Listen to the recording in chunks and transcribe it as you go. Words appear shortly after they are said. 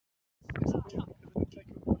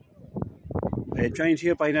Joined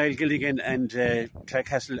here by Niall, Gilligan and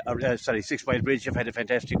Sixmilebridge have had a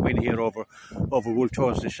fantastic win here over Wolf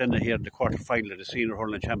Tones this Sunday here in the quarter final of the Senior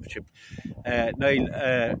Hurling Championship.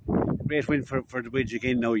 Niall, great win for the Bridge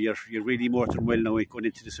again. Now you're really more than well now going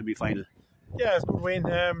into the semi-final. Yeah, it's a good win.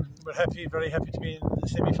 We're happy, very happy to be in the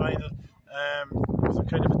semi-final. It was a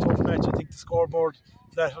kind of a tough match. I think the scoreboard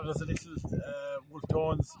flattered us a little. Wolf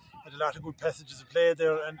Tones had a lot of good passages of play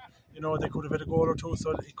there, and they could have had a goal or two,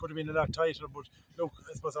 so it could have been a lot tighter. But look,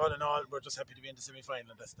 I suppose all in all, we're just happy to be in the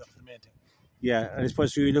semi-final. That's the main thing. Yeah, and I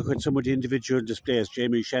suppose you look at some of the individual displays.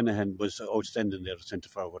 Jamie Shanahan was outstanding there, centre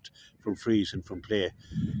forward, from frees and from play.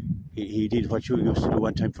 He did what you used to do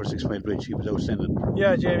one time for Sixmilebridge. He was outstanding.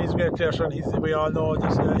 Yeah, Jamie's a great player, and we all know that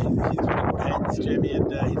he's really good hands, Jamie,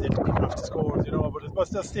 and he's able to pick off the scores, but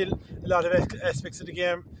there's still a lot of aspects of the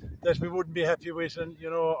game that we wouldn't be happy with, and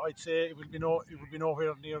I'd say it would be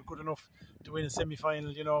nowhere near good enough to win a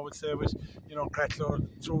semi-final. I would say with Crackler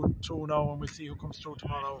through now, and we'll see who comes through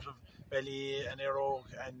tomorrow out of Belly and Aero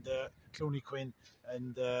and Clooney Quinn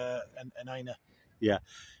and Aina. Yeah,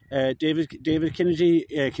 David Kennedy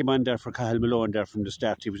came on there for Cahill Malone there from the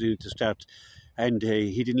start. He was in at the start, and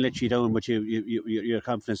he didn't let you down. But your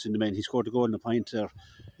confidence in the man. He scored a goal and a point there.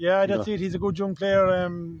 Yeah, that's it. He's a good young player.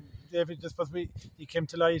 David, he came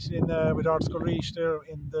to light with Artscoil Reach there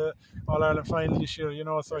in the All-Ireland final this year,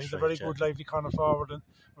 so he's a very good, lively corner forward, and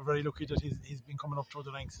we're very lucky that he's been coming up through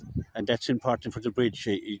the ranks. And that's important for the Bridge.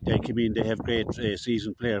 They have great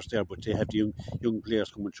seasoned players there, but they have the young players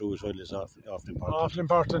coming through as well. Is often important. Often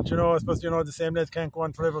important, I suppose, the same lads can't go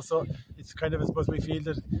on forever, so it's kind of, I suppose, we feel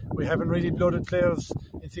that we haven't really blooded players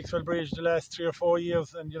in Sixmilebridge the last 3 or 4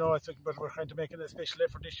 years, and but we're kind of making a special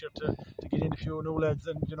effort this year to get in a few new lads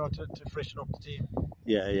and to freshen up the team.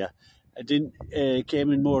 Yeah. And then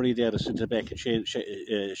came in Morey there, the centre back, and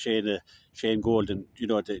Shane Golden.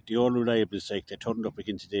 The all reliables, like they turned up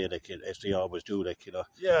again today, as they always do,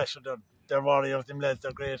 Yeah, sure, they're warriors. Them lads,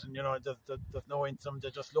 they're great, and there's no in some.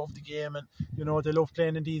 They just love the game, and they love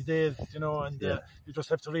playing in these days. And you just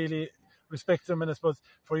have to really respect them. And I suppose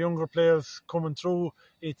for younger players coming through,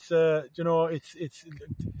 it's they're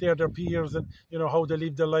their peers, and how they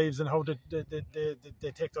live their lives and how they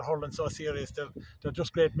take their hurling so serious. They're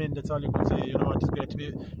just great men. That's all you can say. It's great to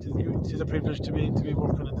be. It's a privilege to be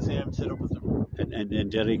working in the same setup as them. And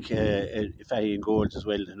Derek Fahy in goals as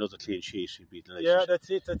well. Another clean sheet. He'd be delighted. Yeah, that's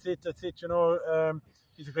it.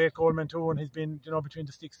 He's a great goalman too, and he's been between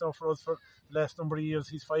the sticks now for us for the last number of years.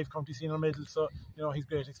 He's 5 county senior medals, so he's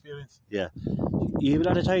great experience. Yeah, you have a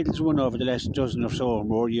lot of titles won over the last dozen or so or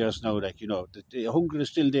more years now. The hunger is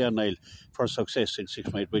still there, Niall, for success in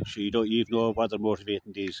Sixmilebridge. You know what they're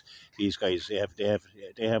motivating these guys.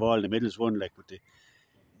 They have all the medals won, but to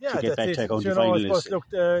get back to county finalists. Look,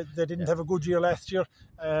 they didn't have a good year last year.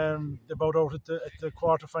 They bowed out at the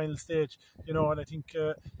quarter final stage, and I think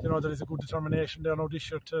there is a good determination there now this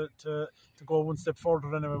year to go one step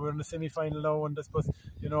further. Anyway, we're in the semi final now, and I suppose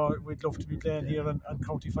we'd love to be playing here on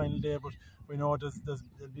county final day, but we know there'll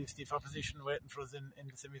be stiff opposition waiting for us in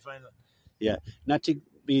the semi final. Yeah, nothing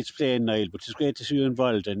beats playing, Niall, but it's great to see you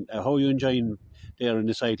involved. And how are you enjoying there on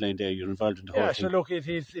the sideline there? You're involved in the whole thing. Yeah, sure, look,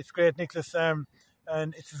 it's great, Nicholas.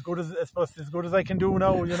 And it's as good as I can do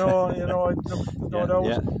now, there's no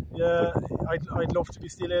doubt. Yeah, I'd love to be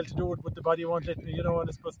still able to do it, but the body won't let me, and I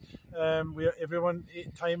suppose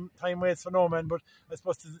time waits for no man. But I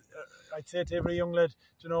suppose I'd say to every young lad,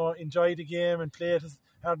 enjoy the game and play it as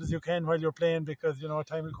hard as you can while you're playing, because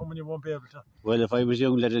time will come when you won't be able to. Well, if I was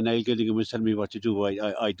young lad and Niall Gilligan was telling me what to do,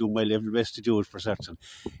 I do my level best to do it for certain.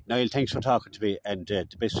 Niall, thanks for talking to me, and the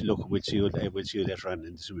best of luck. We'll see you later on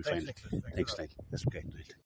in the semi-final. Thanks, Niall. That's great, Niall.